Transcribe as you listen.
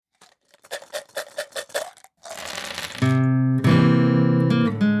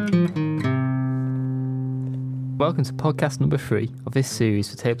welcome to podcast number 3 of this series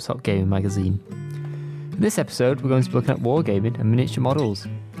for Tabletop Gaming Magazine. In this episode, we're going to be looking at wargaming and miniature models.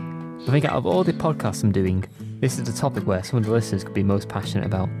 I think out of all the podcasts I'm doing, this is the topic where some of the listeners could be most passionate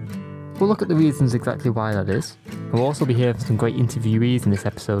about. We'll look at the reasons exactly why that is, and we'll also be hearing from some great interviewees in this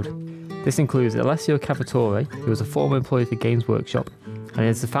episode. This includes Alessio Cavatore, who was a former employee for Games Workshop, and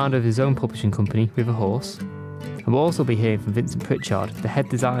is the founder of his own publishing company, With a Horse. And we'll also be hearing from Vincent Pritchard, the head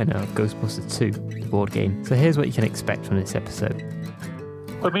designer of Ghostbusters 2, the board game. So here's what you can expect from this episode.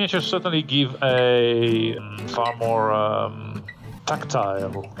 Well, miniatures certainly give a far more tactile,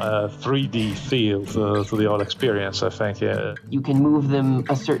 3D feel to the whole experience, I think. Yeah. You can move them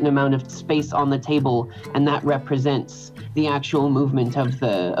a certain amount of space on the table, and that represents the actual movement of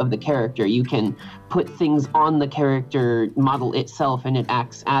the character. You can put things on the character model itself, and it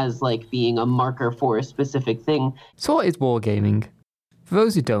acts as like being a marker for a specific thing. So what is wargaming? For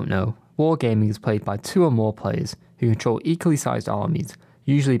those who don't know, wargaming is played by 2 or more players who control equally sized armies,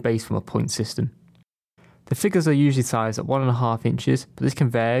 usually based from a point system. The figures are usually sized at 1.5 inches, but this can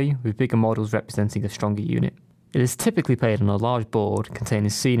vary, with bigger models representing a stronger unit. It is typically played on a large board containing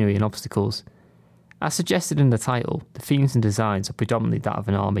scenery and obstacles. As suggested in the title, the themes and designs are predominantly that of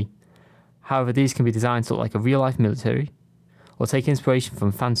an army. However, these can be designed to look like a real-life military, or take inspiration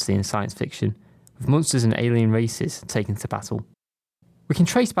from fantasy and science fiction, with monsters and alien races taken to battle. We can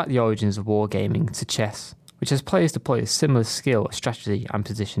trace back the origins of wargaming to chess, which has players deploy a similar skill, strategy and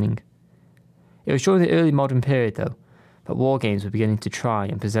positioning. It was during the early modern period, though, that wargames were beginning to try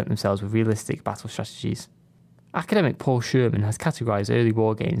and present themselves with realistic battle strategies. Academic Paul Sherman has categorised early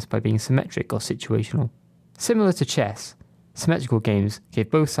wargames by being symmetric or situational. Similar to chess, symmetrical games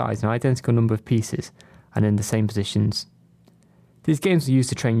gave both sides an identical number of pieces and in the same positions. These games were used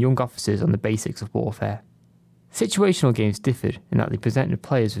to train young officers on the basics of warfare. Situational games differed in that they presented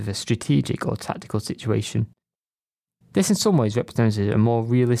players with a strategic or tactical situation. This in some ways represented a more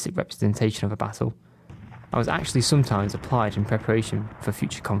realistic representation of a battle, and was actually sometimes applied in preparation for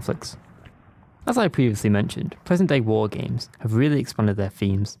future conflicts. As I previously mentioned, present-day wargames have really expanded their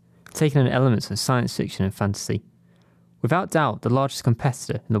themes, taking in elements of science fiction and fantasy. Without doubt, the largest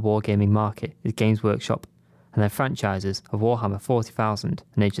competitor in the wargaming market is Games Workshop, and their franchises of Warhammer 40,000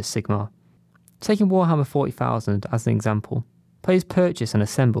 and Age of Sigmar. Taking Warhammer 40,000 as an example, players purchase and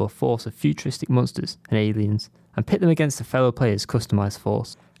assemble a force of futuristic monsters and aliens, and pit them against a fellow player's customised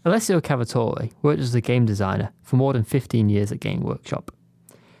force. Alessio Cavatore worked as a game designer for more than 15 years at Game Workshop.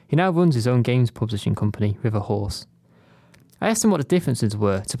 He now runs his own games publishing company, With a Horse. I asked him what the differences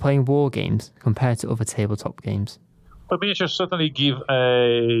were to playing war games compared to other tabletop games. Well, miniatures certainly give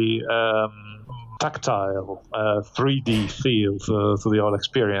a tactile, 3D feel to the whole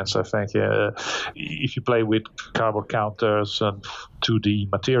experience, I think. Yeah. If you play with cardboard counters and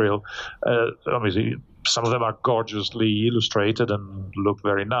 2D material, obviously some of them are gorgeously illustrated and look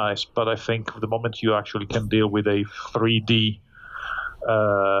very nice, but I think the moment you actually can deal with a 3D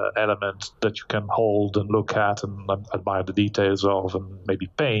element that you can hold and look at and admire the details of, and maybe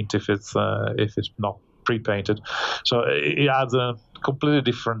paint if it's not pre-painted. So it adds a completely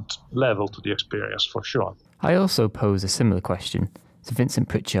different level to the experience for sure. I also posed a similar question to Vincent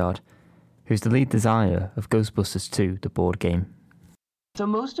Pritchard, who's the lead designer of Ghostbusters 2, the board game. So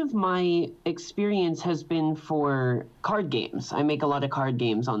most of my experience has been for card games. I make a lot of card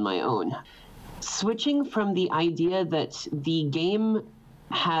games on my own. Switching from the idea that the game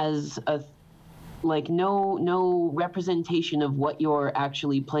has no representation of what you're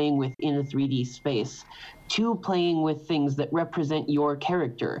actually playing with in a 3D space, to playing with things that represent your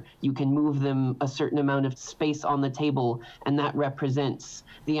character. You can move them a certain amount of space on the table, and that represents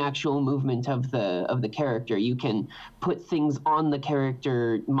the actual movement of the character. You can put things on the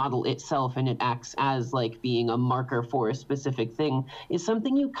character model itself, and it acts as like being a marker for a specific thing, is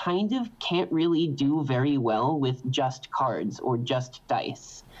something you kind of can't really do very well with just cards or just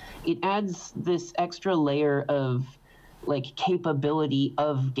dice. It adds this extra layer of capability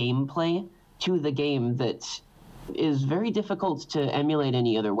of gameplay to the game that is very difficult to emulate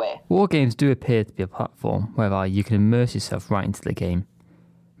any other way. Wargames do appear to be a platform whereby you can immerse yourself right into the game.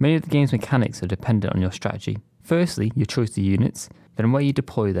 Many of the game's mechanics are dependent on your strategy. Firstly, your choice of units, then where you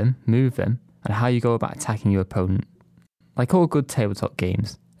deploy them, move them, and how you go about attacking your opponent. Like all good tabletop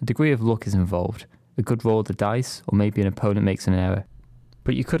games, a degree of luck is involved. A good roll of the dice, or maybe an opponent makes an error.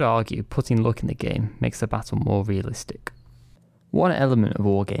 But you could argue putting luck in the game makes the battle more realistic. One element of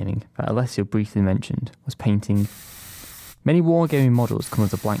wargaming that Alessio briefly mentioned was painting. Many wargaming models come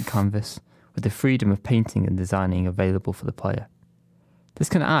as a blank canvas, with the freedom of painting and designing available for the player. This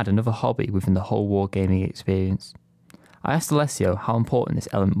can add another hobby within the whole wargaming experience. I asked Alessio how important this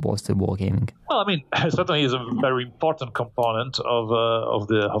element was to wargaming. Well, I mean, it certainly is a very important component of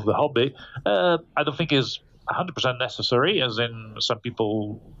the hobby. I don't think it's 100% necessary, as in some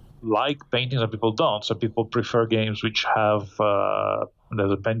people like painting, some people don't. Some people prefer games which have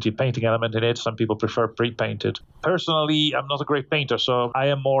there's a painting element in it. Some people prefer pre-painted. Personally, I'm not a great painter, so I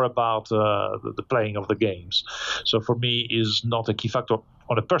am more about the playing of the games. So for me, is not a key factor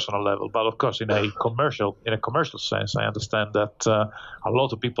on a personal level. But of course, in a commercial sense, I understand that a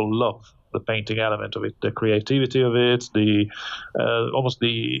lot of people love the painting element of it, the creativity of it, the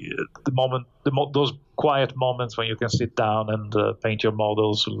moment, those quiet moments when you can sit down and paint your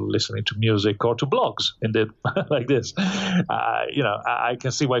models, listening to music or to blogs, indeed, like this. I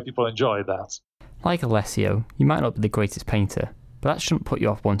can see why people enjoy that. Like Alessio, you might not be the greatest painter, but that shouldn't put you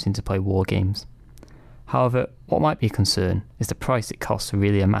off wanting to play war games. However, what might be a concern is the price it costs to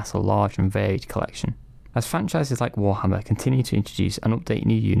really amass a large and varied collection. As franchises like Warhammer continue to introduce and update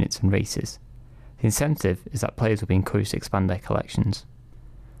new units and races, the incentive is that players will be encouraged to expand their collections.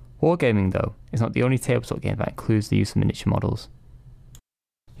 Wargaming, though, is not the only tabletop game that includes the use of miniature models.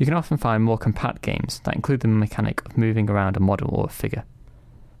 You can often find more compact games that include the mechanic of moving around a model or a figure.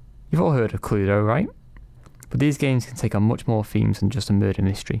 You've all heard of Cluedo, right? But these games can take on much more themes than just a murder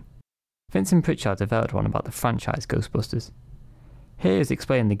mystery. Vincent Pritchard developed one about the franchise Ghostbusters. Here is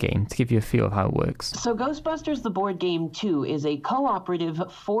explaining the game to give you a feel of how it works. So Ghostbusters the Board Game 2 is a cooperative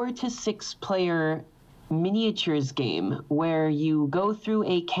 4 to 6 player miniatures game where you go through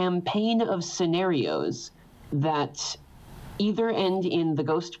a campaign of scenarios that either end in the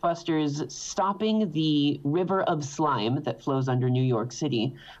Ghostbusters stopping the river of slime that flows under New York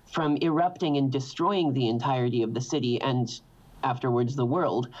City from erupting and destroying the entirety of the city and afterwards the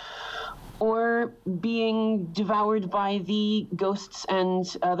world, or being devoured by the ghosts and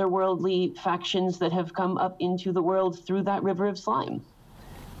otherworldly factions that have come up into the world through that river of slime.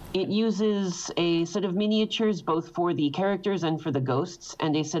 It uses a set of miniatures both for the characters and for the ghosts,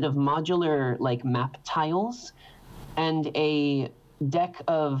 and a set of modular map tiles, and a deck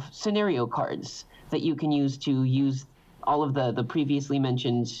of scenario cards that you can use all of the previously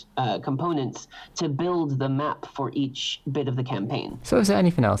mentioned components to build the map for each bit of the campaign. So is there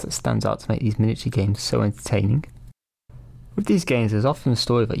anything else that stands out to make these miniature games so entertaining? With these games, there's often a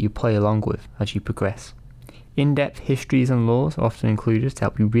story that you play along with as you progress. In-depth histories and lores are often included to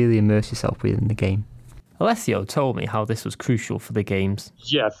help you really immerse yourself within the game. Alessio told me how this was crucial for the games.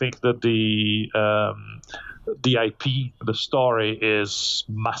 Yeah, I think that the IP, the story, is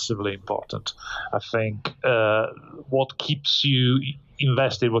massively important. I think what keeps you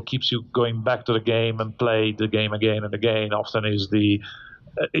invested, what keeps you going back to the game and play the game again and again, often is the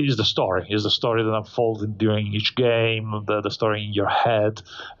story. Is the story that unfolds during each game, the story in your head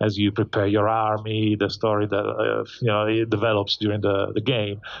as you prepare your army, the story that it develops during the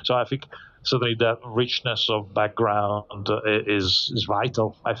game. So I think certainly that richness of background is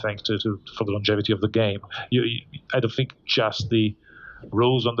vital, I think, for the longevity of the game. I don't think just the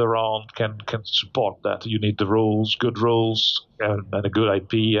rules on their own can support that. You need the rules, good rules, and a good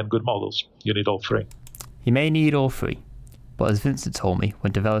IP and good models. You need all three. You may need all three, but as Vincent told me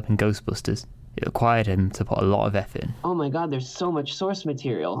when developing Ghostbusters, it required him to put a lot of effort in. Oh my god, there's so much source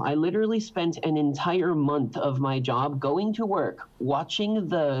material. I literally spent an entire month of my job going to work, watching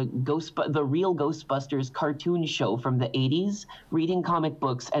the real Ghostbusters cartoon show from the 80s, reading comic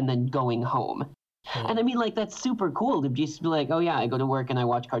books, and then going home. And I mean, that's super cool to just be like, oh yeah, I go to work and I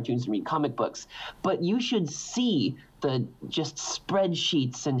watch cartoons and read comic books. But you should see the just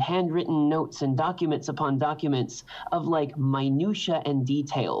spreadsheets and handwritten notes and documents upon documents of minutia and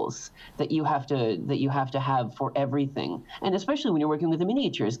details that you have to have for everything. And especially when you're working with a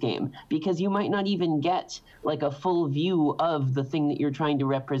miniatures game, because you might not even get a full view of the thing that you're trying to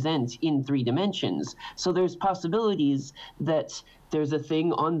represent in 3 dimensions. So there's possibilities that there's a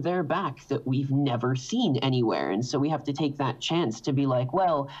thing on their back that we've never seen anywhere. And so we have to take that chance to be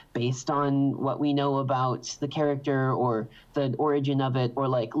well, based on what we know about the character or the origin of it, or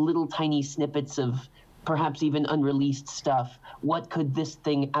little tiny snippets of perhaps even unreleased stuff, what could this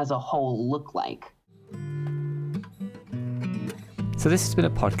thing as a whole look like? So this has been a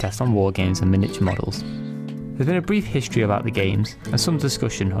podcast on war games and miniature models. There's been a brief history about the games and some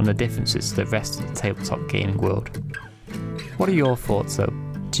discussion on the differences to the rest of the tabletop gaming world. What are your thoughts though?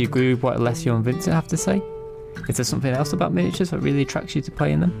 Do you agree with what Alessio and Vincent have to say? Is there something else about miniatures that really attracts you to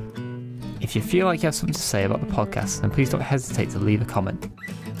playing them? If you feel like you have something to say about the podcast, then please don't hesitate to leave a comment.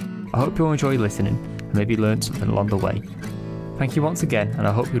 I hope you'll enjoy listening and maybe learn something along the way. Thank you once again, and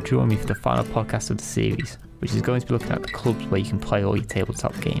I hope you'll join me for the final podcast of the series, which is going to be looking at the clubs where you can play all your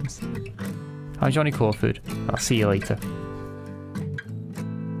tabletop games. I'm Jonny Crawford. I'll see you later.